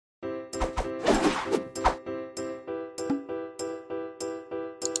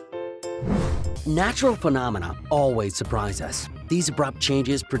Natural phenomena always surprise us. These abrupt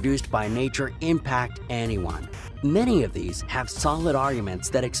changes produced by nature impact anyone. Many of these have solid arguments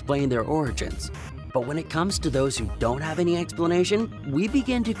that explain their origins. But when it comes to those who don't have any explanation, we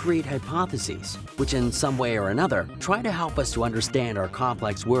begin to create hypotheses, which in some way or another try to help us to understand our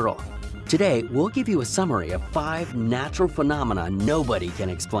complex world. Today, we'll give you a summary of 5 natural phenomena nobody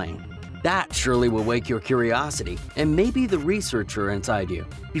can explain. That surely will wake your curiosity and maybe the researcher inside you.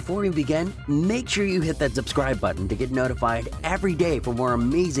 Before we begin, make sure you hit that subscribe button to get notified every day for more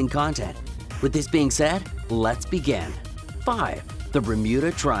amazing content. With this being said, let's begin. 5. The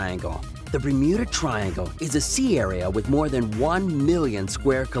Bermuda Triangle. The Bermuda Triangle is a sea area with more than 1 million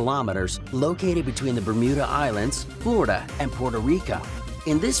square kilometers located between the Bermuda Islands, Florida, and Puerto Rico.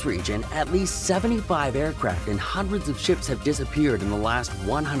 In this region, at least 75 aircraft and hundreds of ships have disappeared in the last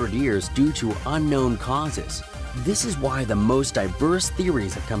 100 years due to unknown causes. This is why the most diverse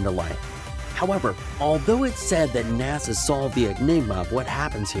theories have come to light. However, although it's said that NASA solved the enigma of what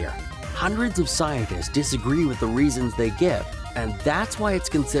happens here, hundreds of scientists disagree with the reasons they give, and that's why it's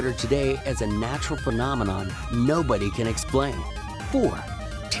considered today as a natural phenomenon nobody can explain. 4.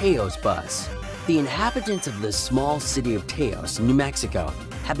 Taos Buzz. The inhabitants of the small city of Taos, New Mexico,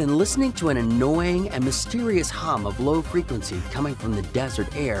 have been listening to an annoying and mysterious hum of low frequency coming from the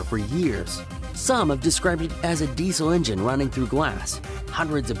desert air for years. Some have described it as a diesel engine running through glass.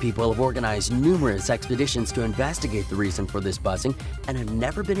 Hundreds of people have organized numerous expeditions to investigate the reason for this buzzing and have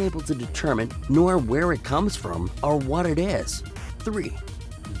never been able to determine nor where it comes from or what it is. 3.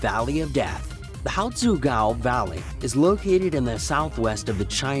 Valley of Death. The Haozhugao Valley is located in the southwest of the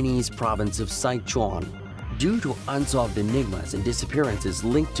Chinese province of Sichuan. Due to unsolved enigmas and disappearances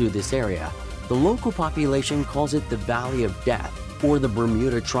linked to this area, the local population calls it the Valley of Death or the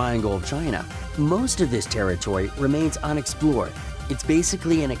Bermuda Triangle of China. Most of this territory remains unexplored. It's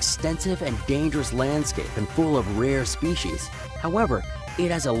basically an extensive and dangerous landscape and full of rare species. However, it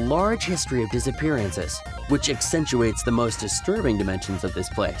has a large history of disappearances, which accentuates the most disturbing dimensions of this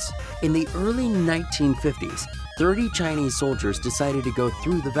place. In the early 1950s, 30 Chinese soldiers decided to go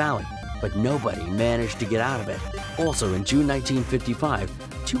through the valley, but nobody managed to get out of it. Also in June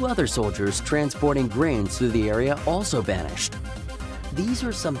 1955, 2 other soldiers transporting grains through the area also vanished. These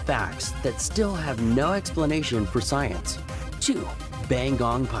are some facts that still have no explanation for science. 2.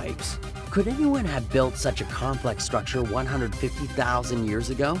 Bangong Pipes. Could anyone have built such a complex structure 150,000 years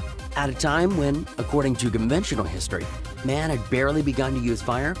ago? At a time when, according to conventional history, man had barely begun to use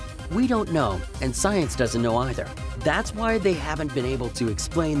fire? We don't know, and science doesn't know either. That's why they haven't been able to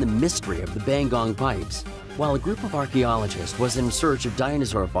explain the mystery of the Bangong Pipes. While a group of archaeologists was in search of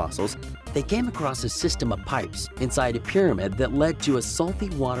dinosaur fossils, they came across a system of pipes inside a pyramid that led to a salty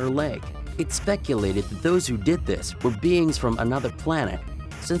water lake. It's speculated that those who did this were beings from another planet,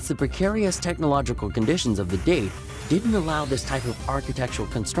 since the precarious technological conditions of the date didn't allow this type of architectural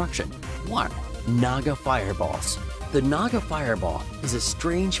construction. 1. Naga Fireballs. The Naga Fireball is a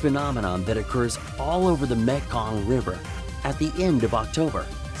strange phenomenon that occurs all over the Mekong River. At the end of October,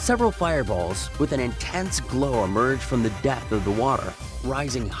 several fireballs with an intense glow emerge from the depth of the water,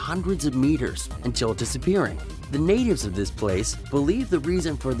 rising hundreds of meters until disappearing. The natives of this place believe the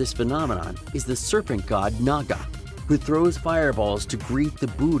reason for this phenomenon is the serpent god Naga, who throws fireballs to greet the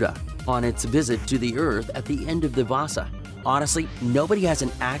Buddha on its visit to the earth at the end of the Vasa. Honestly, nobody has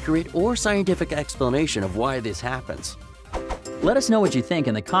an accurate or scientific explanation of why this happens. Let us know what you think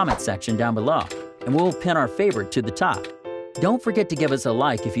in the comments section down below, and we'll pin our favorite to the top. Don't forget to give us a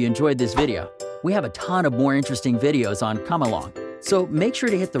like if you enjoyed this video. We have a ton of more interesting videos on Come Along, so make sure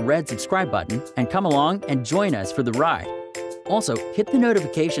to hit the red subscribe button and come along and join us for the ride. Also, hit the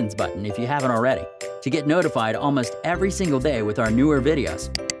notifications button if you haven't already to get notified almost every single day with our newer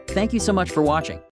videos. Thank you so much for watching.